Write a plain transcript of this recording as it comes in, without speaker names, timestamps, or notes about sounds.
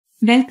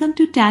Welcome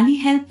to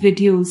TallyHelp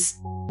videos.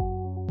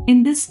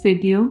 In this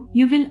video,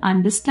 you will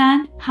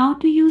understand how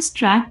to use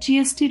Track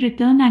GST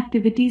Return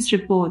Activities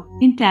report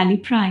in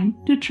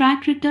TallyPrime to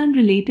track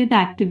return-related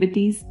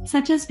activities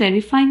such as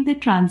verifying the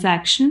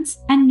transactions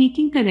and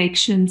making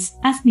corrections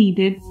as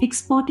needed,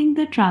 exporting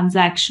the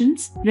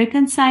transactions,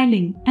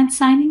 reconciling, and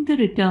signing the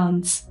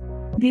returns.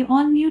 The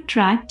all-new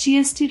Track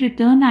GST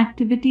Return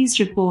Activities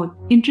report,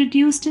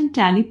 introduced in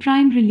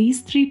TallyPrime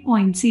Release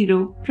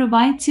 3.0,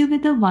 provides you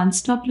with a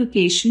one-stop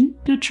location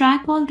to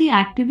track all the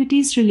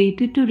activities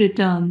related to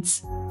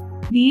returns,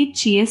 be it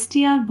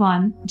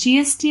GSTR1,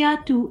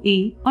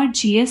 GSTR2A, or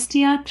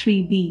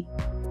GSTR3B.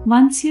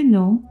 Once you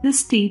know the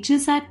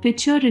stages at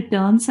which your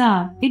returns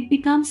are, it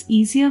becomes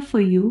easier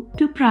for you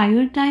to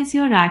prioritize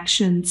your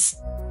actions.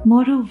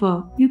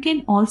 Moreover, you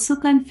can also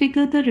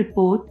configure the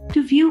report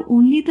to view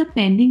only the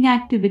pending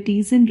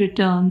activities in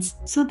returns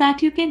so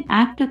that you can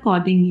act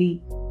accordingly.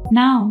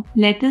 Now,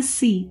 let us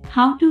see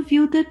how to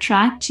view the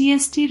Track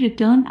GST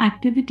Return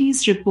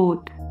Activities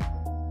report.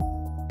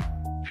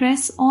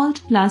 Press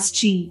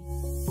Alt+G.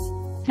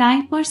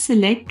 Type or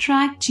select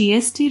Track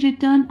GST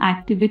Return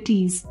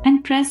Activities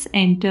and press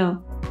Enter.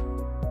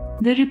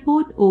 The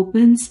report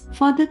opens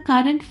for the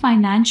current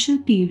financial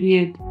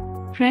period.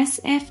 Press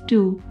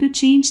F2 to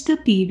change the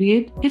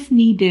period if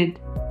needed.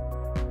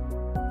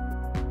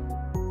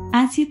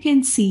 As you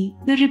can see,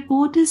 the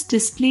report is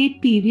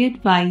displayed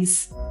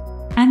period-wise,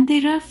 and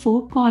there are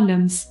 4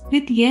 columns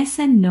with yes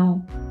and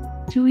no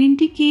to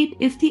indicate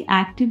if the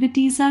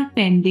activities are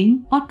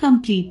pending or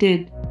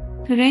completed.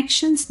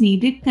 Corrections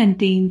needed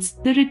contains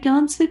the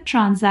returns with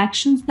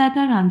transactions that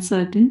are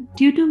uncertain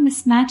due to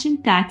mismatch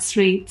in tax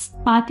rates,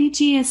 party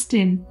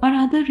GSTN, or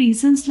other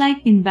reasons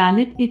like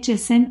invalid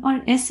HSN or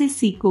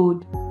SSC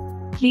code.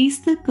 Place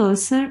the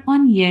cursor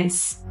on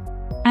Yes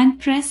and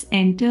press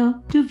Enter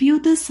to view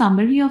the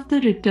summary of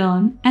the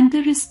return and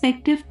the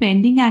respective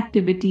pending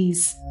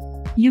activities.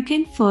 You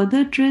can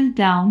further drill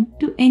down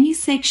to any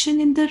section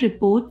in the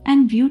report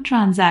and view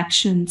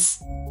transactions.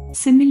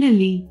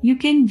 Similarly, you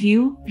can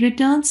view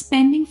returns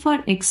pending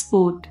for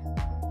export.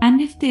 And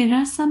if there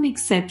are some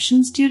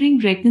exceptions during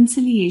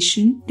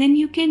reconciliation, then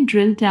you can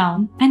drill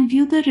down and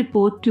view the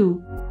report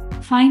too.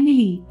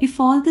 Finally, if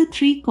all the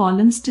 3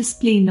 columns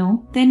display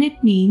no, then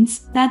it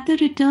means that the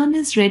return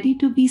is ready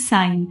to be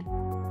signed.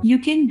 You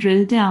can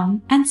drill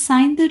down and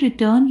sign the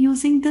return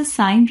using the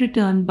Sign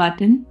Return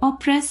button or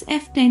press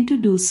F10 to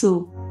do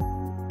so.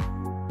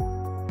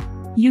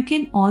 You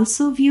can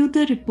also view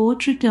the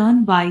report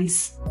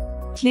return-wise.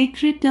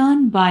 Click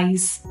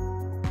Return-wise.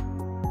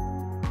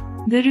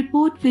 The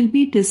report will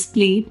be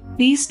displayed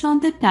based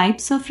on the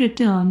types of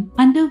return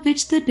under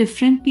which the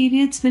different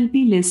periods will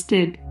be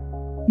listed.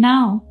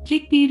 Now,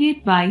 click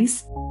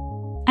Period-wise,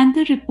 and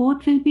the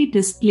report will be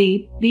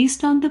displayed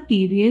based on the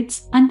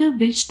periods under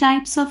which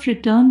types of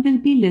return will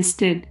be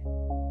listed.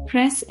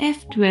 Press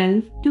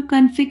F12 to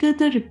configure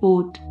the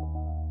report.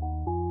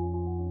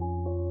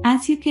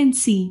 As you can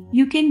see,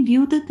 you can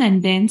view the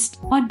condensed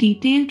or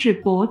detailed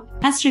report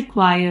as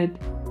required.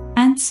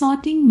 And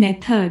sorting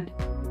method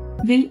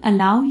will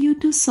allow you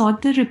to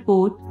sort the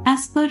report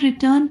as per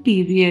return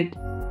period.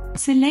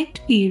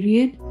 Select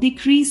Period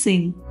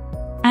Decreasing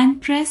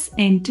and press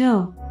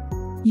Enter.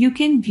 You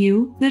can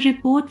view the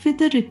report with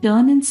the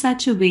return in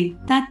such a way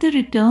that the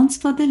returns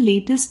for the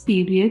latest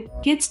period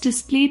gets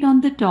displayed on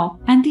the top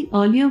and the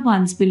earlier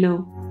ones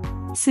below.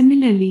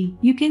 Similarly,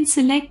 you can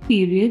select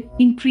Period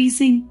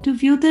Increasing to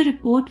view the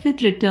report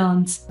with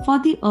returns for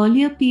the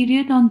earlier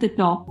period on the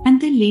top and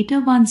the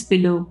later ones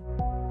below.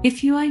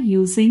 If you are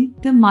using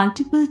the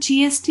Multiple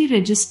GST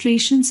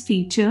Registrations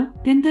feature,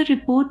 then the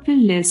report will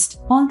list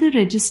all the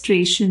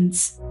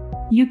registrations.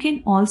 You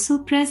can also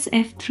press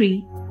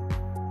F3.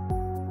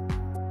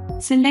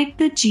 Select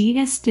the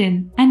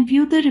GSTN and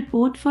view the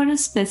report for a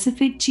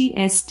specific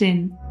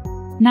GSTN.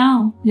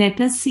 Now, let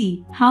us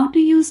see how to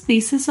use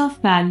basis of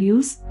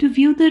values to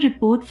view the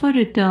report for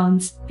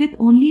returns with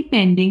only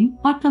pending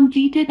or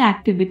completed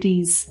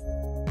activities.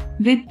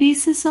 With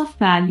basis of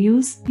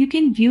values, you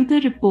can view the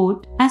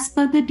report as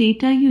per the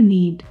data you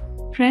need.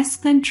 Press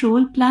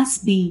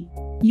Ctrl+B.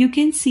 You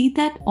can see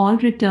that all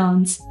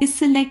returns is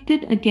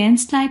selected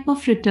against type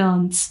of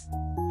returns.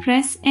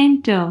 Press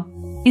Enter.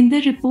 In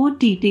the Report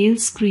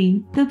Details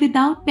screen, the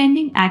Without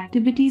Pending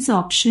Activities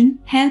option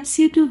helps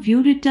you to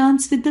view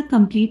returns with the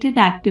completed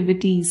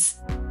activities.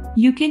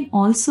 You can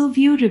also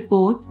view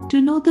report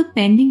to know the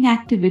pending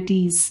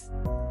activities.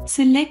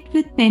 Select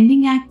with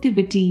pending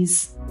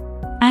activities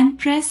and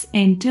press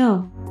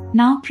Enter.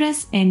 Now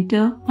press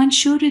Enter on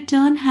Show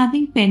Return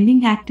having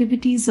pending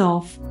activities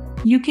off.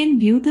 You can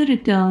view the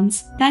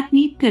returns that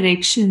need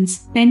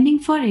corrections pending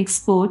for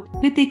export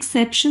with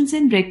exceptions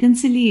in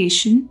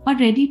reconciliation or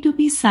ready to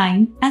be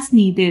signed as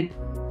needed.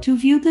 To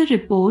view the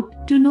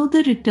report, to know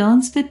the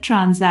returns with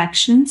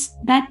transactions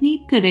that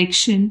need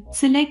correction,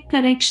 select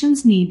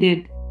Corrections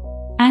Needed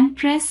and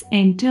press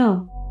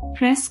Enter.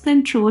 Press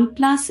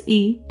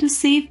Ctrl+A to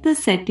save the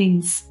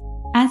settings.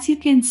 As you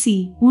can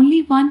see,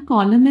 only one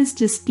column is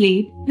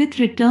displayed with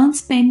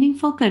returns pending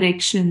for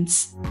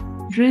corrections.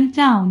 Drill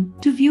down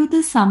to view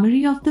the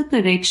summary of the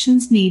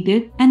corrections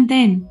needed, and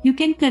then you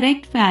can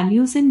correct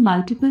values in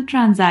multiple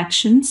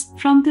transactions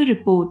from the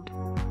report.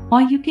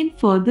 Or you can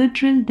further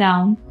drill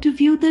down to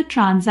view the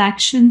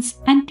transactions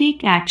and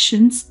take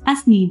actions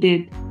as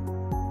needed.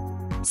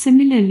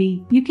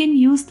 Similarly, you can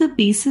use the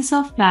basis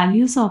of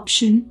values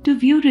option to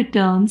view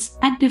returns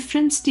at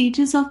different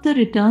stages of the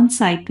return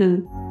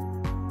cycle.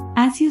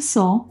 As you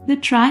saw, the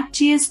Track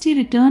GST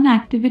Return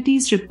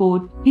Activities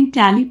report in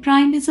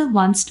TallyPrime is a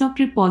one-stop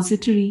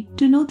repository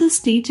to know the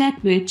stage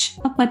at which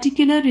a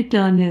particular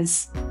return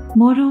is.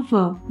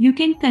 Moreover, you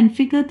can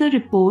configure the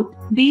report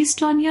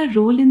based on your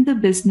role in the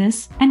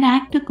business and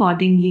act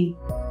accordingly.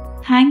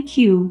 Thank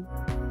you.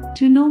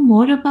 To know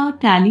more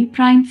about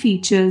TallyPrime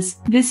features,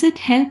 visit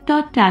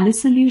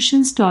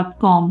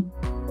help.tallysolutions.com.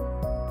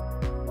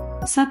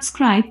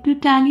 Subscribe to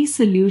Tally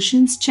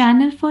Solutions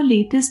channel for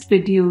latest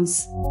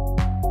videos.